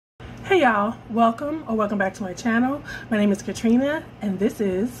Hey y'all, welcome back to my channel. My name is Katrina and this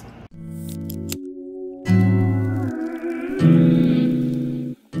is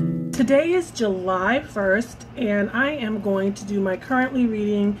Today is July 1st and I am going to do my currently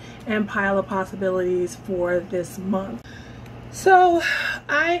reading and pile of possibilities for this month. So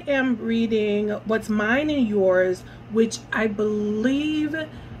I am reading What's Mine and Yours, which I believe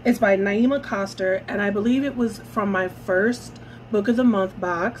is by Naima Coster, and I believe it was from my first book of the month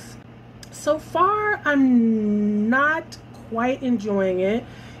box. So far I'm not quite enjoying it,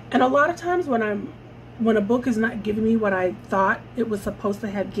 and a lot of times when a book is not giving me what I thought it was supposed to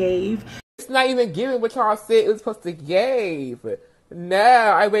have gave, it's not even giving what y'all said it was supposed to give. No,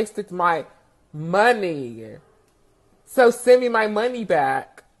 I wasted my money. So send me my money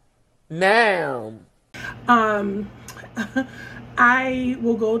back now. I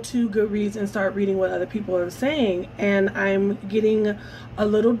will go to Goodreads and start reading what other people are saying, and I'm getting a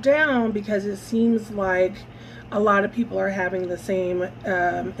little down because it seems like a lot of people are having the same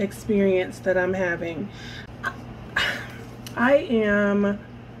experience that I'm having. I am,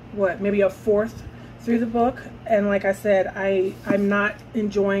 maybe a fourth through the book, and like I said, I'm not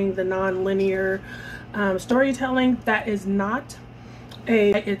enjoying the non-linear storytelling. That is not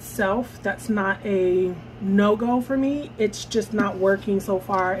that's not a no-go for me. It's just not working so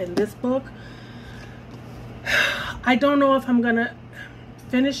far in this book. I don't know if I'm gonna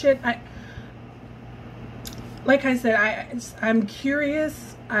finish it. Like I said, I'm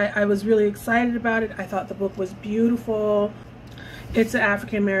curious. I was really excited about it. I thought the book was beautiful. It's an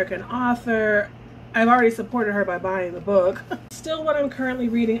African-American author. I've already supported her by buying the book. Still what I'm currently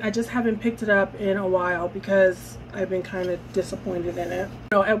reading. I just haven't picked it up in a while because I've been kind of disappointed in it.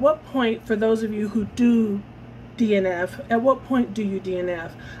 At what point, for those of you who do DNF, at what point do you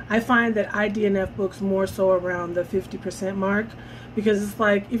DNF? I find that I DNF books more so around the 50% mark, because it's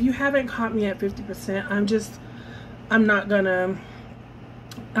like, if you haven't caught me at 50%, I'm not gonna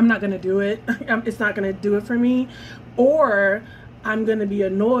do it. It's not gonna do it for me. Or I'm gonna be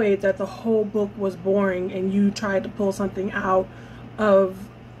annoyed that the whole book was boring and you tried to pull something out of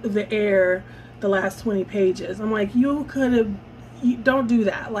the air the last 20 pages. I'm like, you don't do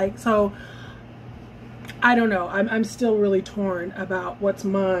that. Like, so I don't know. I'm still really torn about What's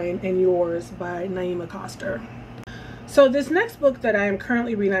Mine and Yours by Naima Coster. So this next book that I am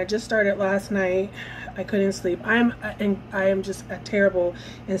currently reading, I just started last night. I couldn't sleep. I am just a terrible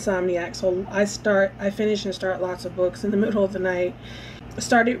insomniac. So I finish and start lots of books in the middle of the night. I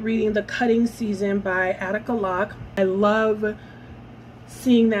started reading The Cutting Season by Attica Locke. I love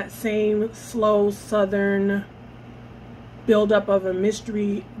seeing that same slow southern buildup of a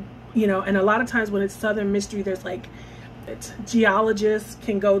mystery, and a lot of times when it's southern mystery, there's like, geologists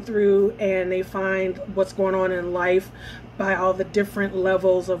can go through and they find what's going on in life by all the different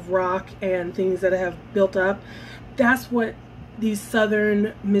levels of rock and things that have built up. That's what these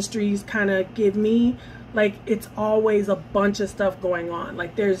southern mysteries kind of give me. Like, it's always a bunch of stuff going on.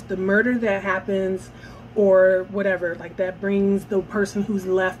 Like, there's the murder that happens or whatever, like that brings the person who's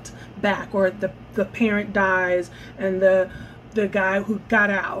left back, or the parent dies and the guy who got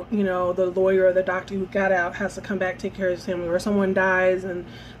out, the lawyer or the doctor who got out has to come back, take care of his family, or someone dies and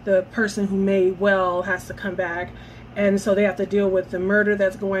the person who made well has to come back, and so they have to deal with the murder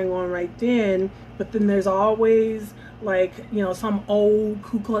that's going on right then. But then there's always, like, some old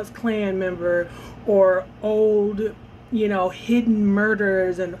Ku Klux Klan member or old, hidden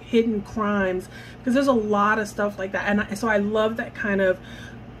murders and hidden crimes, because there's a lot of stuff like that. And so I love that kind of,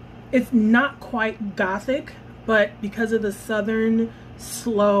 it's not quite gothic, but because of the southern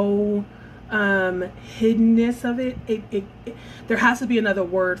slow hiddenness of it, there has to be another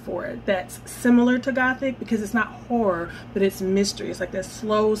word for it that's similar to gothic, because it's not horror, but it's mystery. It's like that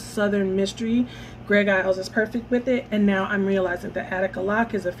slow southern mystery. Greg Iles is perfect with it, and now I'm realizing that Attica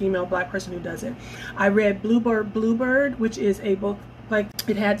Locke is a female black person who does it. I read Bluebird, which is a book, like,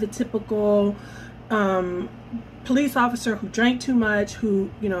 it had the typical police officer who drank too much, who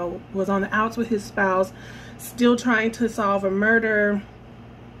was on the outs with his spouse, still trying to solve a murder,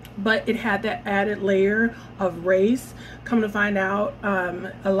 but it had that added layer of race. Come to find out,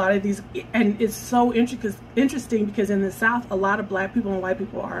 a lot of these, and it's so interesting because in the South, a lot of black people and white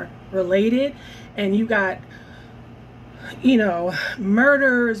people are related, and you got,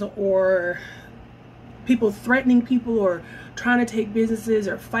 murders or people threatening people or trying to take businesses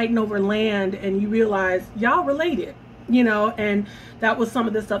or fighting over land, and you realize y'all related. And that was some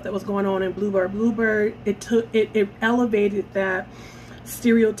of the stuff that was going on in Bluebird. It elevated that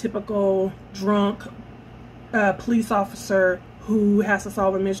stereotypical drunk police officer who has to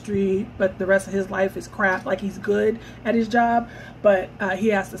solve a mystery, but the rest of his life is crap. Like, he's good at his job, but he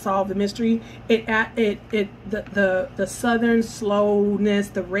has to solve the mystery. The southern slowness,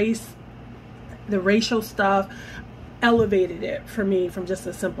 the racial stuff elevated it for me from just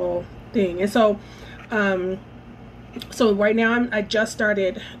a simple thing. And so so right now I just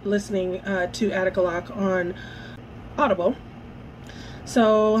started listening to Attica Locke on Audible.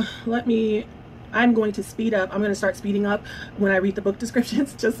 So I'm going to speed up. I'm going to start speeding up when I read the book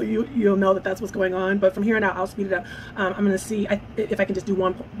descriptions, just so you'll know that that's what's going on. But from here on out, I'll speed it up. I'm going to see if I can just do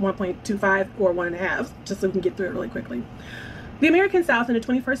 1.25 or 1.5, just so we can get through it really quickly. The American South in the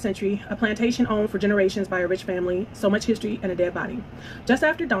 21st century, a plantation owned for generations by a rich family, so much history and a dead body. Just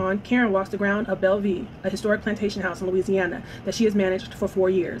after dawn, Karen walks the ground of Bellevue, a historic plantation house in Louisiana that she has managed for 4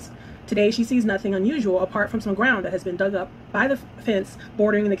 years. Today, she sees nothing unusual apart from some ground that has been dug up by the fence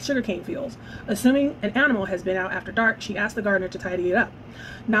bordering the sugarcane fields. Assuming an animal has been out after dark, she asks the gardener to tidy it up.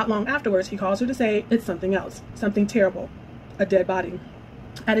 Not long afterwards, he calls her to say it's something else, something terrible, a dead body.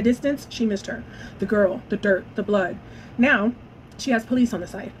 At a distance, she missed her, the girl, the dirt, the blood. Now, she has police on the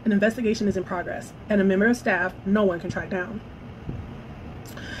site. An investigation is in progress, and a member of staff no one can track down.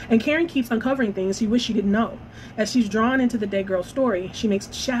 And Karen keeps uncovering things she wished she didn't know. As she's drawn into the dead girl's story, she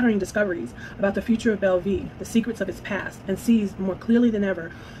makes shattering discoveries about the future of Bellevue, the secrets of its past, and sees more clearly than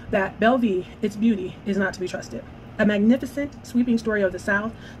ever that Bellevue, its beauty, is not to be trusted. A magnificent, sweeping story of the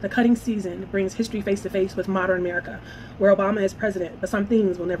South, the cutting season brings history face to face with modern America, where Obama is president, but some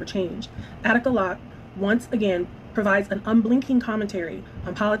things will never change. Attica Locke once again provides an unblinking commentary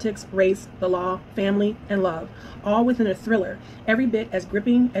on politics, race, the law, family, and love, all within a thriller, every bit as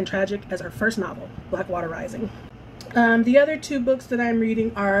gripping and tragic as her first novel, Blackwater Rising. The other two books that I'm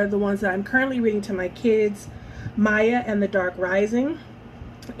reading are the ones that I'm currently reading to my kids, Maya and the Dark Rising.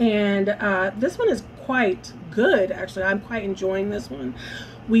 And this one is quite good, actually. I'm quite enjoying this one.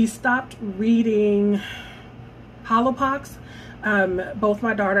 We stopped reading Hollowpox. Both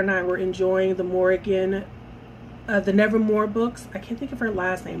my daughter and I were enjoying the Morrigan, the Nevermore books. I can't think of her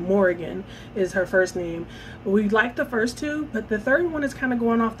last name. Morrigan is her first name. We liked the first two, but the third one is kind of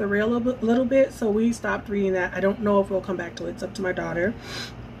going off the rail a little bit, so we stopped reading that. I don't know if we'll come back to it. It's up to my daughter.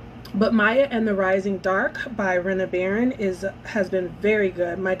 But Maya and the Rising Dark by Rena Barron has been very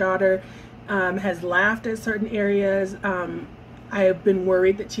good. My daughter has laughed at certain areas. I have been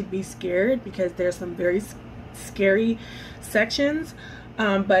worried that she'd be scared because there's some very scary sections.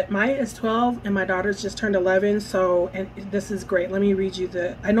 But Maya is 12 and my daughter's just turned 11, and this is great. Let me read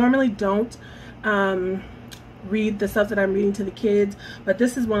you I normally don't read the stuff that I'm reading to the kids, but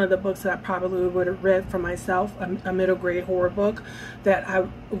this is one of the books that I probably would have read for myself, a middle grade horror book that I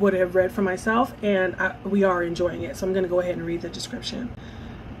would have read for myself, and we are enjoying it. So I'm going to go ahead and read the description.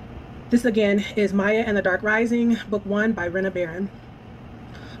 This again is Maya and the Dark Rising, Book 1 by Rena Barron.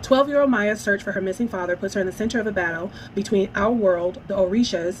 12-year-old Maya's search for her missing father puts her in the center of a battle between our world, the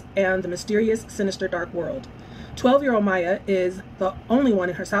Orishas, and the mysterious, sinister dark world. 12-year-old Maya is the only one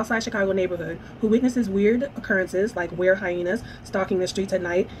in her Southside Chicago neighborhood who witnesses weird occurrences like were-hyenas stalking the streets at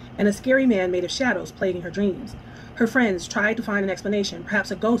night and a scary man made of shadows plaguing her dreams. Her friends tried to find an explanation,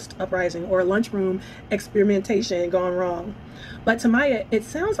 perhaps a ghost uprising or a lunchroom experimentation gone wrong. But to Maya, it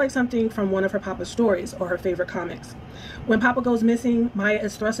sounds like something from one of her Papa's stories or her favorite comics. When Papa goes missing, Maya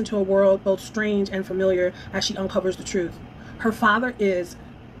is thrust into a world both strange and familiar as she uncovers the truth. Her father is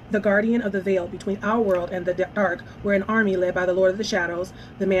the guardian of the veil between our world and the dark, where an army led by the Lord of the Shadows,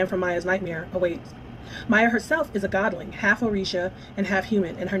 the man from Maya's nightmare, awaits. Maya herself is a godling, half Orisha and half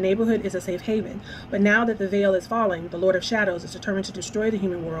human, and her neighborhood is a safe haven. But now that the veil is falling, the Lord of Shadows is determined to destroy the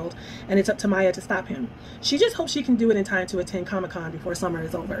human world, and it's up to Maya to stop him. She just hopes she can do it in time to attend Comic-Con before summer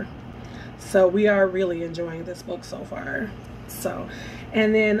is over. So we are really enjoying this book so far.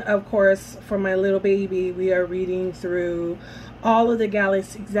 And then, of course, for my little baby, we are reading through all of the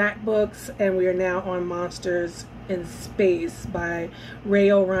Galaxy Exact books, and we are now on Monsters in Space by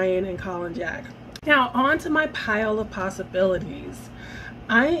Ray O'Ryan and Colin Jack. Now, on to my pile of possibilities.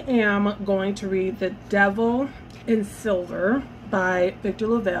 I am going to read The Devil in Silver by Victor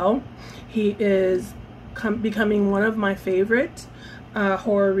LaValle. He is becoming one of my favorite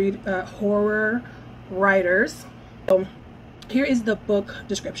horror writers. So here is the book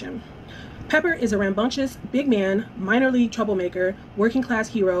description. Pepper is a rambunctious, big man, minor league troublemaker, working class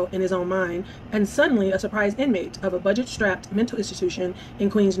hero in his own mind, and suddenly a surprise inmate of a budget-strapped mental institution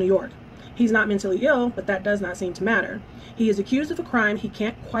in Queens, New York. He's not mentally ill, but that does not seem to matter. He is accused of a crime he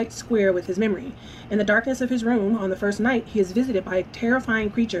can't quite square with his memory. In the darkness of his room on the first night, he is visited by a terrifying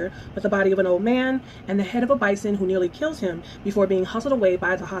creature with the body of an old man and the head of a bison who nearly kills him before being hustled away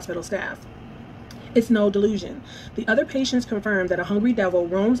by the hospital staff. It's no delusion. The other patients confirm that a hungry devil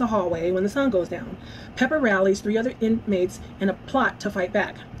roams the hallway when the sun goes down. Pepper rallies 3 other inmates in a plot to fight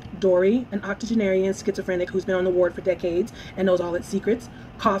back. Dory, an octogenarian schizophrenic who's been on the ward for decades and knows all its secrets.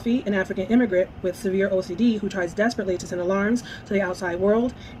 Coffee, an African immigrant with severe OCD who tries desperately to send alarms to the outside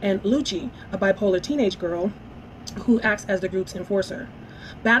world. And Lucci, a bipolar teenage girl who acts as the group's enforcer.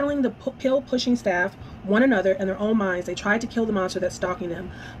 Battling the pill-pushing staff, one another, and their own minds, they try to kill the monster that's stalking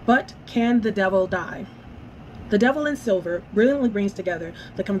them. But can the devil die? The Devil in Silver brilliantly brings together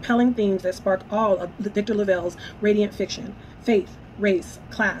the compelling themes that spark all of Victor LaValle's radiant fiction: faith, race,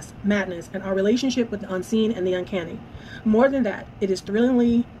 class, madness, and our relationship with the unseen and the uncanny. More than that, it is a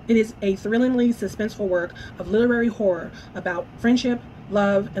thrillingly suspenseful work of literary horror about friendship,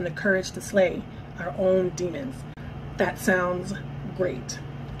 love, and the courage to slay our own demons. That sounds great.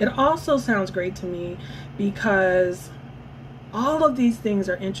 It also sounds great to me because all of these things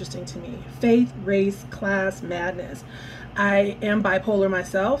are interesting to me. Faith, race, class, madness. I am bipolar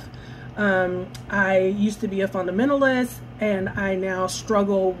myself. I used to be a fundamentalist, and I now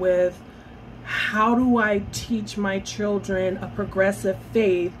struggle with how do I teach my children a progressive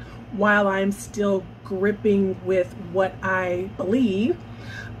faith while I'm still gripping with what I believe.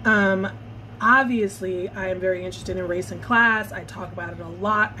 Obviously, I am very interested in race and class. I talk about it a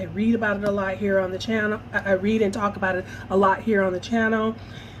lot. I read about it a lot here on the channel. I read and talk about it a lot here on the channel.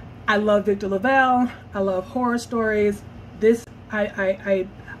 I love Victor LaValle. I love horror stories. I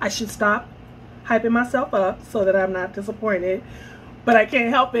should stop hyping myself up so that I'm not disappointed, but I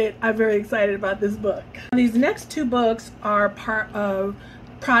can't help it. I'm very excited about this book. These next 2 books are part of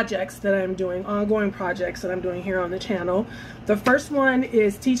projects that I'm doing, ongoing projects that I'm doing here on the channel. The first one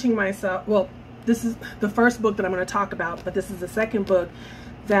is teaching myself, well, this is the first book that I'm going to talk about, but this is the second book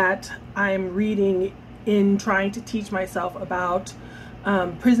that I'm reading in trying to teach myself about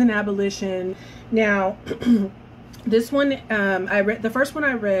prison abolition. Now, this one, the first one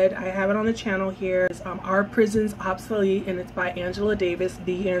I read, I have it on the channel here, is Are Prisons Obsolete? And it's by Angela Davis,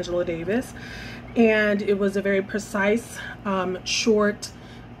 the Angela Davis. And it was a very precise, short,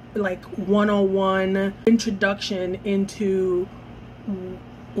 like 101 introduction into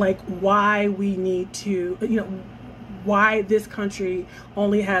like why we need to, why this country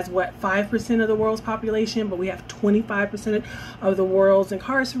only has what, 5% of the world's population, but we have 25% of the world's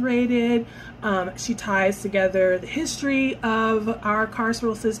incarcerated. She ties together the history of our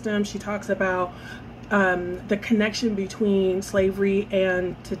carceral system. She talks about the connection between slavery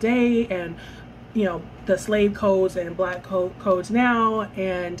and today, and the slave codes and black codes now,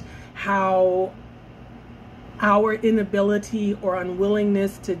 and how our inability or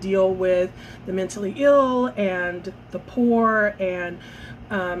unwillingness to deal with the mentally ill and the poor and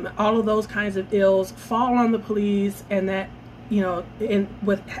all of those kinds of ills fall on the police, and that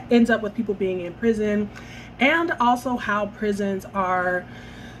ends up with people being in prison, and also how prisons are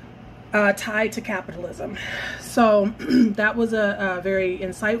tied to capitalism. So that was a very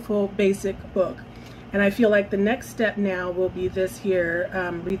insightful, basic book. And I feel like the next step now will be this here,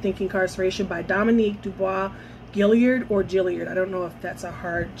 Rethinking Incarceration by Dominique Dubois Gilliard, or Gilliard. I don't know if that's a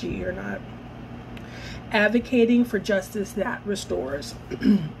hard G or not. Advocating for Justice That Restores.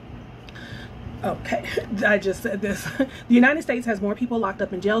 Okay, I just said this. The United States has more people locked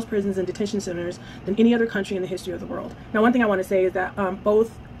up in jails, prisons, and detention centers than any other country in the history of the world. Now, one thing I want to say is that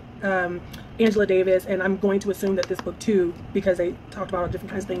both Angela Davis, and I'm going to assume that this book too, because they talked about all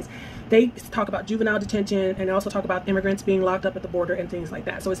different kinds of things, they talk about juvenile detention, and they also talk about immigrants being locked up at the border and things like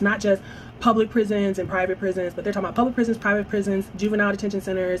that. So it's not just public prisons and private prisons, but they're talking about public prisons, private prisons, juvenile detention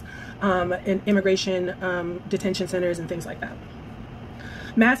centers, and immigration detention centers and things like that.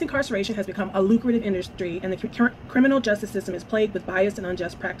 Mass incarceration has become a lucrative industry, and the criminal justice system is plagued with biased and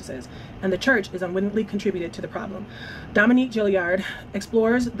unjust practices, and the church is unwittingly contributed to the problem. Dominique Gilliard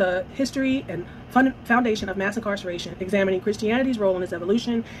explores the history and foundation of mass incarceration, examining Christianity's role in its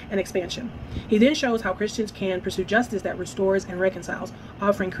evolution and expansion. He then shows how Christians can pursue justice that restores and reconciles,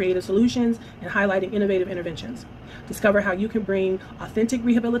 offering creative solutions and highlighting innovative interventions. Discover how you can bring authentic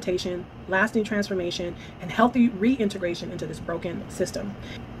rehabilitation, lasting transformation, and healthy reintegration into this broken system.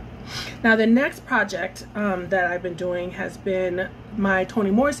 Now, the next project that I've been doing has been my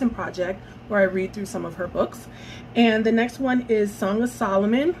Toni Morrison project, where I read through some of her books. And the next one is Song of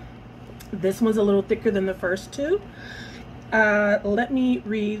Solomon. This one's a little thicker than the first 2. Let me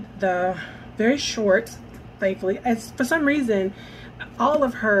read the very short, thankfully. For some reason, all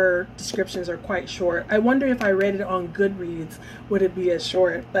of her descriptions are quite short. I wonder if I read it on Goodreads, would it be as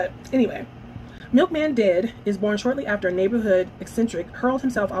short? But anyway, Milkman Dead is born shortly after a neighborhood eccentric hurled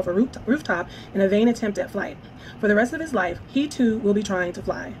himself off a rooftop in a vain attempt at flight. For the rest of his life, he too will be trying to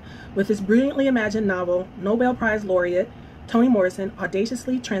fly. With this brilliantly imagined novel, Nobel Prize laureate Toni Morrison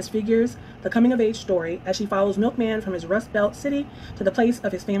audaciously transfigures the coming-of-age story as she follows Milkman from his Rust Belt city to the place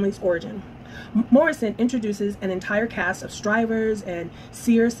of his family's origin. Morrison introduces an entire cast of strivers and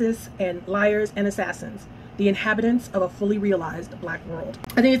seeress and liars and assassins, the inhabitants of a fully realized black world.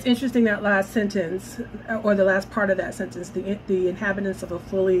 I think it's interesting that last sentence, or the last part of that sentence, the inhabitants of a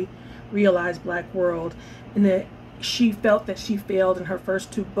fully realized black world, and that she felt that she failed in her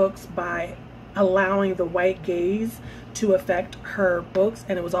first two books by allowing the white gaze to affect her books,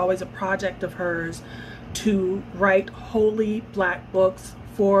 and it was always a project of hers to write wholly black books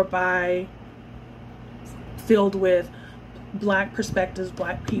for, by, filled with black perspectives,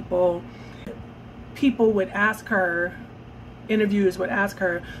 black people. People would ask her, interviewers would ask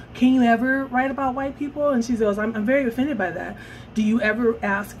her, can you ever write about white people? And she goes, I'm very offended by that. Do you ever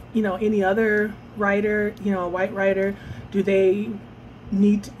ask, any other writer, a white writer, do they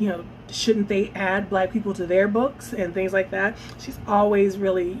need to, shouldn't they add black people to their books and things like that? She's always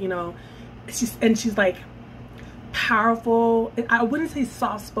really, she's like powerful. I wouldn't say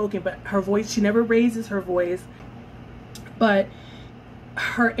soft-spoken, but her voice, she never raises her voice. But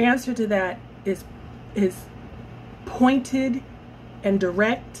her answer to that is pointed and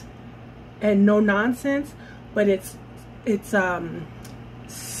direct and no nonsense, but it's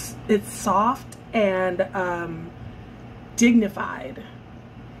soft and dignified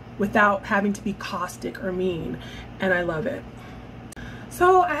without having to be caustic or mean, and I love it.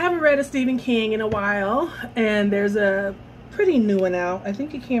 So I haven't read a Stephen King in a while, and there's a pretty new one out. I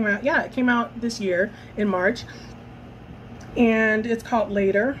think it came out, yeah, it came out this year in March, and it's called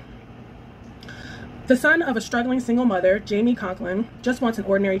Later. The son of a struggling single mother, Jamie Conklin, just wants an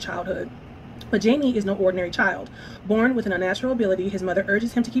ordinary childhood. But Jamie is no ordinary child. Born with an unnatural ability his mother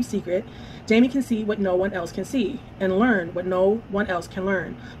urges him to keep secret, Jamie can see what no one else can see, and learn what no one else can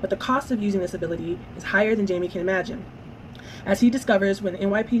learn. But the cost of using this ability is higher than Jamie can imagine, as he discovers when the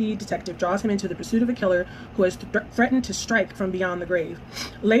NYPD detective draws him into the pursuit of a killer who has threatened to strike from beyond the grave.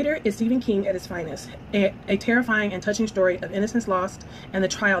 Later is Stephen King at his finest, a terrifying and touching story of innocence lost and the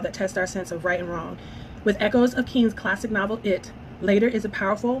trial that tests our sense of right and wrong. With echoes of King's classic novel It, Later is a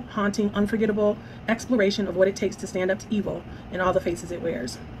powerful, haunting, unforgettable exploration of what it takes to stand up to evil in all the faces it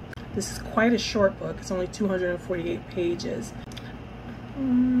wears. This is quite a short book. It's only 248 pages.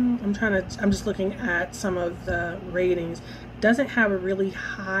 I'm just looking at some of the ratings. Doesn't have a really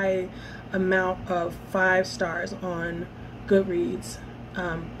high amount of 5 stars on Goodreads,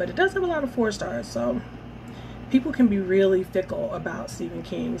 but it does have a lot of 4 stars. So people can be really fickle about Stephen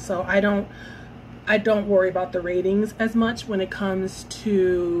King. So I don't worry about the ratings as much when it comes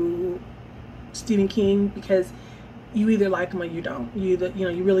to Stephen King, because you either like him or you don't. You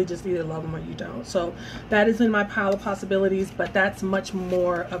really just either love him or you don't. So that is in my pile of possibilities, but that's much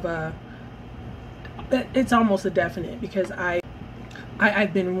more of it's almost a definite, because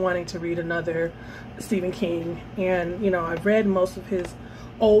I've been wanting to read another Stephen King, and I've read most of his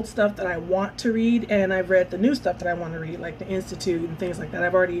old stuff that I want to read, and I've read the new stuff that I want to read, like The Institute and things like that.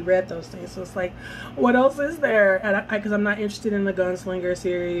 I've already read those things, so it's like, what else is there? And because I'm not interested in the Gunslinger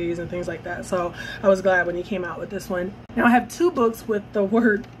series and things like that, so I was glad when he came out with this one. Now I have 2 books with the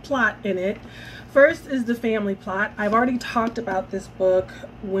word plot in it. First is The Family Plot. I've already talked about this book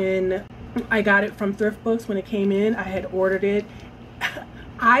when I got it from Thrift Books. When it came in, I had ordered it.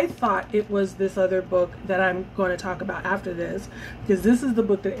 I thought it was this other book that I'm going to talk about after this, because this is the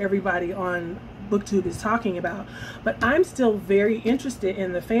book that everybody on BookTube is talking about. But I'm still very interested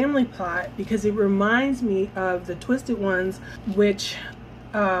in The Family Plot because it reminds me of The Twisted Ones, which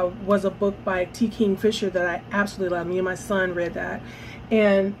was a book by T. King Fisher that I absolutely love. Me and my son read that.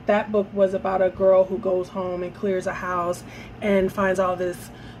 And that book was about a girl who goes home and clears a house and finds all this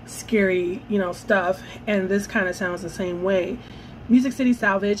scary, stuff. And this kind of sounds the same way. Music City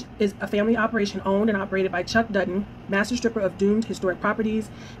Salvage is a family operation owned and operated by Chuck Dutton, master stripper of doomed historic properties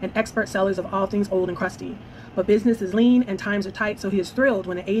and expert sellers of all things old and crusty. But business is lean and times are tight, so he is thrilled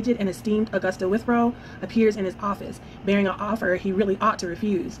when an aged and esteemed Augusta Withrow appears in his office, bearing an offer he really ought to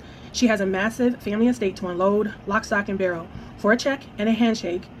refuse. She has a massive family estate to unload, lock, stock, and barrel. For a check and a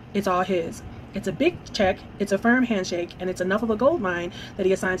handshake, it's all his. It's a big check, it's a firm handshake, and it's enough of a gold mine that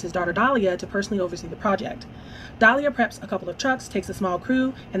he assigns his daughter Dahlia to personally oversee the project. Dahlia preps a couple of trucks, takes a small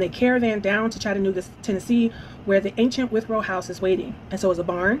crew, and they caravan down to Chattanooga, Tennessee, where the ancient Withrow house is waiting. And so is a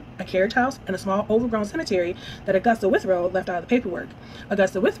barn, a carriage house, and a small overgrown cemetery that Augusta Withrow left out of the paperwork.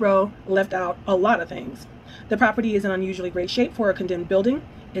 Augusta Withrow left out a lot of things. The property is in unusually great shape for a condemned building.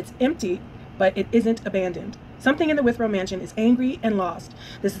 It's empty, but it isn't abandoned. Something in the Withrow mansion is angry and lost.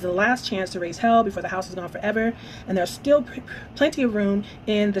 This is the last chance to raise hell before the house is gone forever, and there's still plenty of room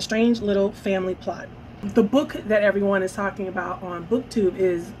in the strange little family plot. The book that everyone is talking about on BookTube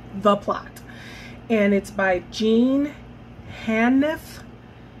is The Plot, and it's by Jean Hanif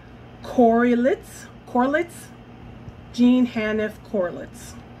Korelitz. Jean Hanif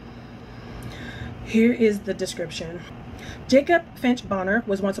Korelitz. Here is the description. Jacob Finch Bonner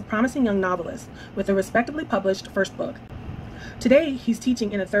was once a promising young novelist with a respectably published first book. Today, he's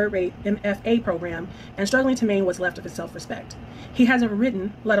teaching in a third-rate MFA program and struggling to maintain what's left of his self-respect. He hasn't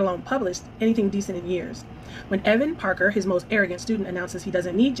written, let alone published, anything decent in years. When Evan Parker, his most arrogant student, announces he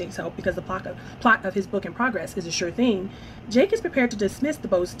doesn't need Jake's help because the plot of his book in progress is a sure thing, Jake is prepared to dismiss the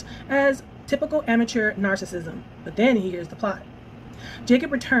boast as typical amateur narcissism. But then he hears the plot.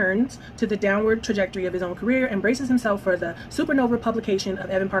 Jacob returns to the downward trajectory of his own career and braces himself for the supernova publication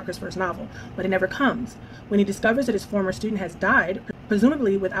of Evan Parker's first novel, but it never comes. When he discovers that his former student has died,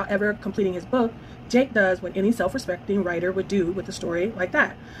 presumably without ever completing his book, Jake does what any self-respecting writer would do with a story like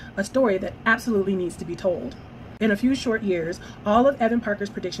that, a story that absolutely needs to be told. In a few short years, all of Evan Parker's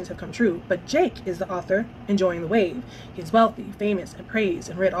predictions have come true, but Jake is the author enjoying the wave. He's wealthy, famous, and praised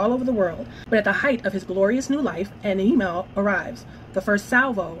and read all over the world. But at the height of his glorious new life, an email arrives. The first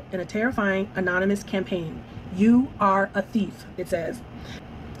salvo in a terrifying anonymous campaign. "You are a thief," it says.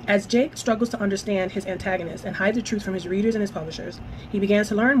 As Jake struggles to understand his antagonist and hide the truth from his readers and his publishers, he begins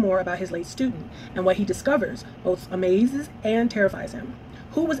to learn more about his late student, and what he discovers both amazes and terrifies him.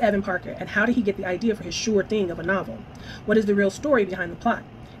 Who was Evan Parker, and how did he get the idea for his sure thing of a novel? What is the real story behind the plot?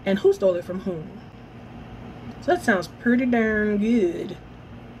 And who stole it from whom? So that sounds pretty darn good.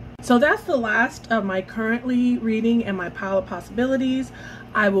 So that's the last of my currently reading and my pile of possibilities.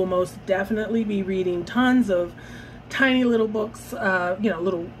 I will most definitely be reading tons of tiny little books,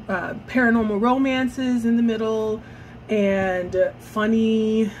 little paranormal romances in the middle, and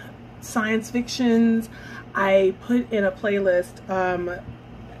funny science fictions. I put in a playlist,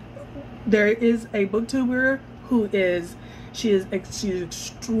 there is a booktuber who she's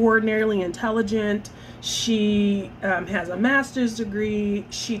extraordinarily intelligent. She has a master's degree.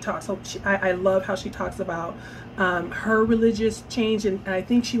 I love how she talks about her religious change, and I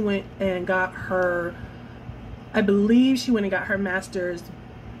think she went and got her, I believe she went and got her master's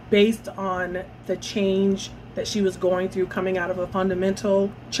based on the change that she was going through coming out of a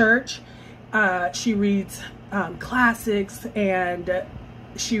fundamental church. She reads classics, and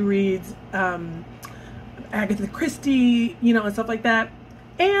she reads Agatha Christie, and stuff like that.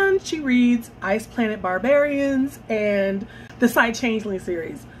 And she reads Ice Planet Barbarians and the Side Changeling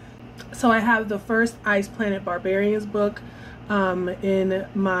series. So I have the first Ice Planet Barbarians book in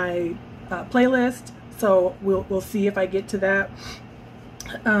my playlist. So we'll see if I get to that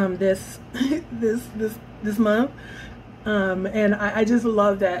this month. And I just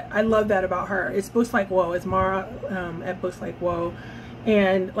love that. I love that about her. It's Books Like Whoa. It's Mara at Books Like Whoa.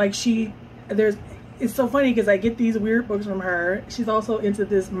 And like it's so funny because I get these weird books from her. She's also into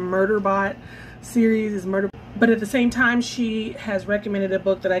this Murderbot series, but at the same time she has recommended a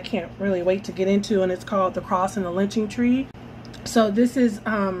book that I can't really wait to get into, and it's called The Cross and the Lynching Tree. So this is,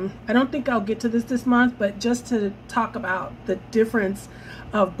 I don't think I'll get to this month, but just to talk about the difference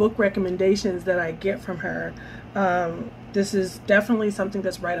of book recommendations that I get from her. This is definitely something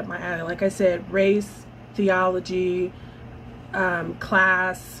that's right up my alley. Like I said, race, theology,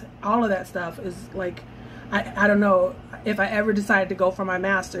 class, all of that stuff is like, I don't know, if I ever decided to go for my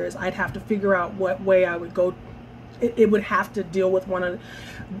master's, I'd have to figure out what way I would go. It would have to deal with one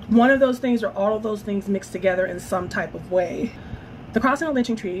of those things, or all of those things mixed together in some type of way. The cross and the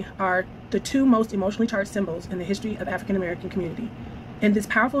lynching tree are the two most emotionally charged symbols in the history of African American community. In this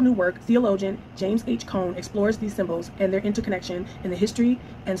powerful new work, theologian James H. Cone explores these symbols and their interconnection in the history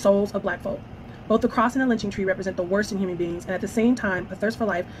and souls of Black folk. Both the cross and the lynching tree represent the worst in human beings, and at the same time, a thirst for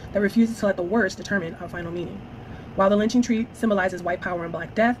life that refuses to let the worst determine our final meaning. While the lynching tree symbolizes white power and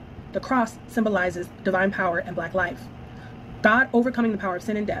Black death, the cross symbolizes divine power and Black life. God overcoming the power of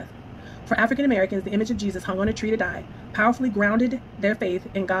sin and death. For African Americans, the image of Jesus hung on a tree to die powerfully grounded their faith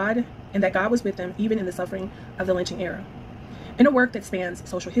in God, and that God was with them even in the suffering of the lynching era. In a work that spans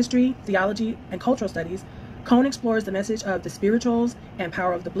social history, theology, and cultural studies, Cone explores the message of the spirituals and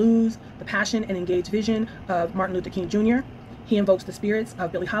power of the blues, the passion and engaged vision of Martin Luther King Jr. He invokes the spirits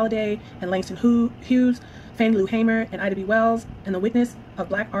of Billie Holiday and Langston Hughes, Fannie Lou Hamer and Ida B. Wells, and the witness of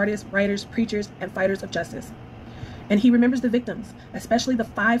Black artists, writers, preachers, and fighters of justice. And he remembers the victims, especially the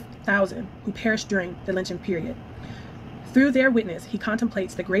 5,000 who perished during the lynching period. Through their witness, he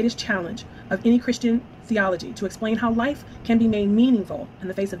contemplates the greatest challenge of any Christian theology to explain how life can be made meaningful in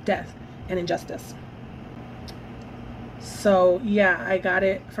the face of death, and injustice. So yeah, I got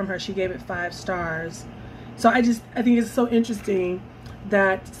it from her. She gave it 5 stars. So I think it's so interesting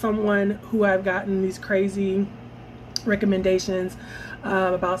that someone who I've gotten these crazy recommendations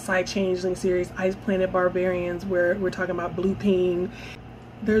about Side Changeling series, Ice Planet Barbarians, where we're talking about Blue Peen.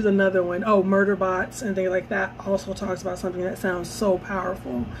 There's another one, oh, Murder Bots and things like that, also talks about something that sounds so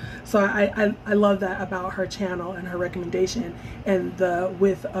powerful. So I love that about her channel and her recommendation and the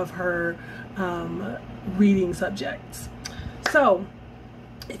width of her reading subjects. So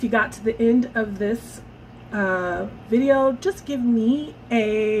if you got to the end of this video, just give me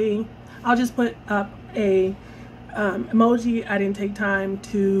I'll just put up a emoji. I didn't take time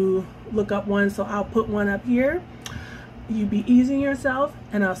to look up one, so I'll put one up here. You be easy on yourself,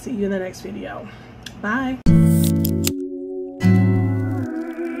 and I'll see you in the next video. Bye.